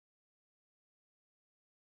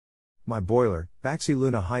My boiler, Baxi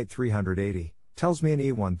Luna HT 380, tells me an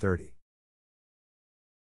E130.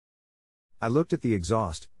 I looked at the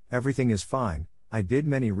exhaust, everything is fine, I did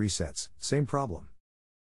many resets, same problem.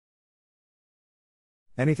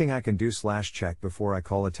 Anything I can do / check before I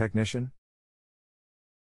call a technician?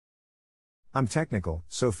 I'm technical,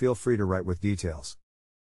 so feel free to write with details.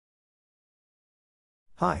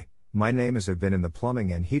 Hi, my name is. I've been in the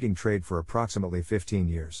plumbing and heating trade for approximately 15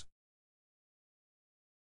 years.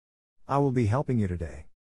 I will be helping you today.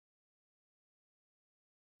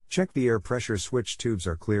 Check the air pressure switch tubes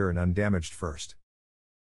are clear and undamaged first.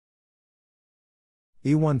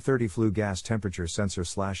 E130 flue gas temperature sensor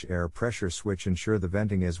 / air pressure switch ensure the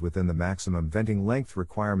venting is within the maximum venting length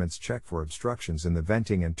requirements. Check for obstructions in the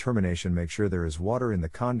venting and termination. Make sure there is water in the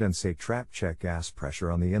condensate trap. Check gas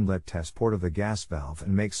pressure on the inlet test port of the gas valve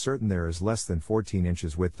and make certain there is less than 14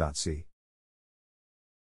 inches width. See.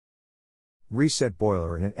 Reset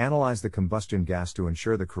boiler and analyze the combustion gas to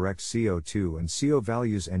ensure the correct CO2 and CO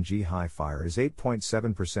values. NG high fire is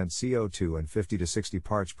 8.7% CO2 and 50 to 60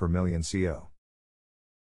 parts per million CO.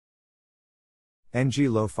 NG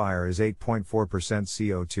low fire is 8.4%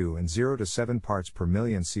 CO2 and 0 to 7 parts per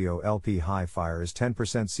million CO. LP high fire is 10%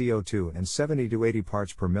 CO2 and 70 to 80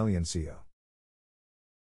 parts per million CO.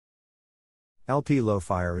 LP low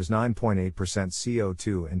fire is 9.8%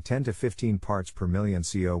 CO2 and 10 to 15 parts per million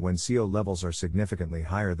CO. When CO levels are significantly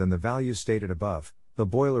higher than the values stated above, the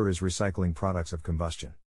boiler is recycling products of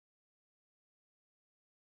combustion.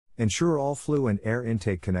 Ensure all flue and air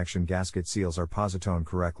intake connection gasket seals are positoned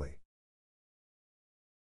correctly.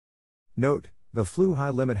 Note, the flue high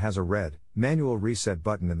limit has a red, manual reset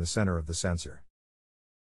button in the center of the sensor.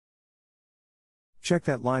 Check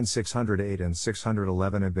that line 608 and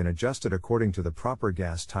 611 have been adjusted according to the proper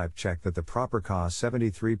gas type. Check that the proper CA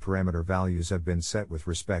 73 parameter values have been set with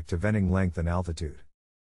respect to venting length and altitude.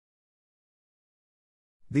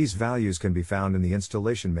 These values can be found in the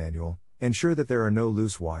installation manual. Ensure that there are no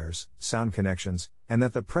loose wires, sound connections, and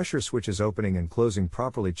that the pressure switch is opening and closing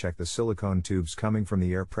properly. Check the silicone tubes coming from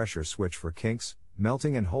the air pressure switch for kinks,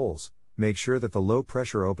 melting and holes. Make sure that the low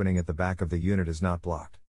pressure opening at the back of the unit is not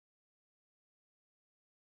blocked.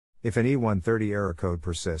 If an E130 error code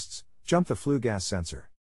persists, jump the flue gas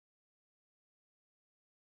sensor.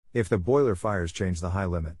 If the boiler fires, change the high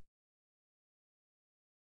limit.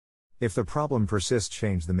 If the problem persists,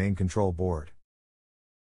 change the main control board.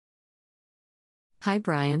 Hi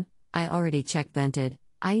Brian, I already checked vented,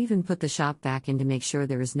 I even put the shop vac in to make sure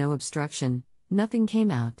there is no obstruction, nothing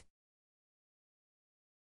came out.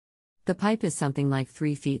 The pipe is something like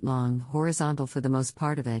 3 feet long, horizontal for the most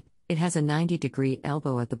part of it. It has a 90-degree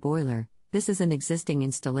elbow at the boiler. This is an existing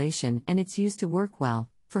installation and it's used to work well,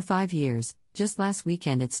 for 5 years. Just last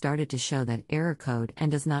weekend it started to show that error code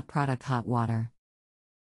and does not product hot water.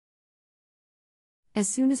 As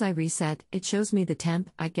soon as I reset, it shows me the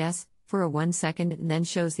temp, I guess, for a 1 second and then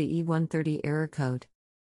shows the E130 error code.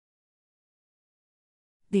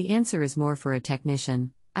 The answer is more for a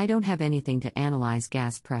technician. I don't have anything to analyze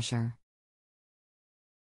gas pressure.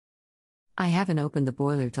 I haven't opened the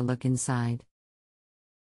boiler to look inside.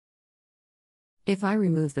 If I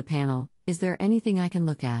remove the panel, is there anything I can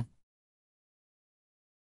look at?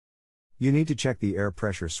 You need to check the air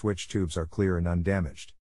pressure switch tubes are clear and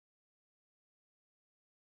undamaged.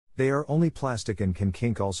 They are only plastic and can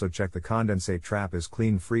kink. Also check the condensate trap is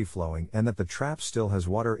clean, free flowing, and that the trap still has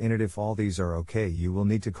water in it. If all these are okay, you will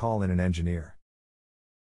need to call in an engineer.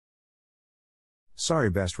 Sorry,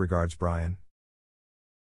 best regards, Brian.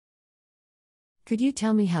 Could you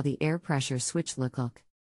tell me how the air pressure switch look?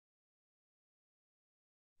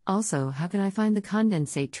 Also, how can I find the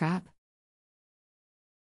condensate trap?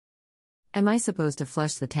 Am I supposed to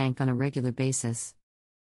flush the tank on a regular basis?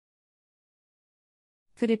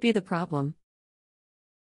 Could it be the problem?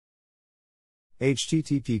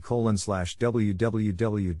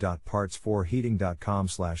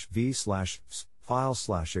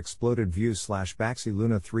 http://www.parts4heating.com/v/file/exploded view/Baxi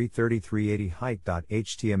Luna 330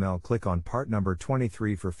 height.html. Click on part number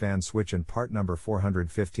 23 for fan switch and part number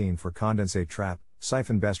 415 for condensate trap.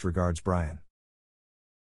 Siphon. Best regards, Brian.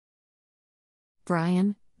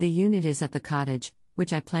 Brian, the unit is at the cottage,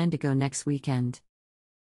 which I plan to go next weekend.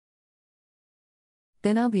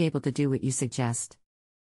 Then I'll be able to do what you suggest.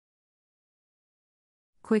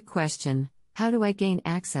 Quick question, how do I gain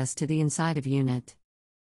access to the inside of unit?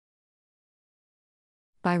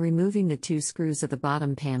 By removing the 2 screws at the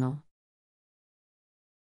bottom panel.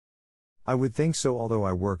 I would think so, although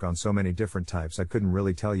I work on so many different types I couldn't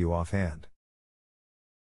really tell you offhand.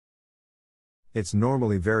 It's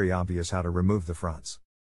normally very obvious how to remove the fronts.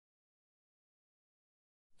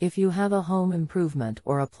 If you have a home improvement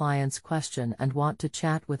or appliance question and want to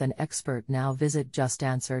chat with an expert now, visit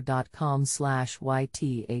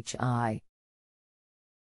justanswer.com/YTHI.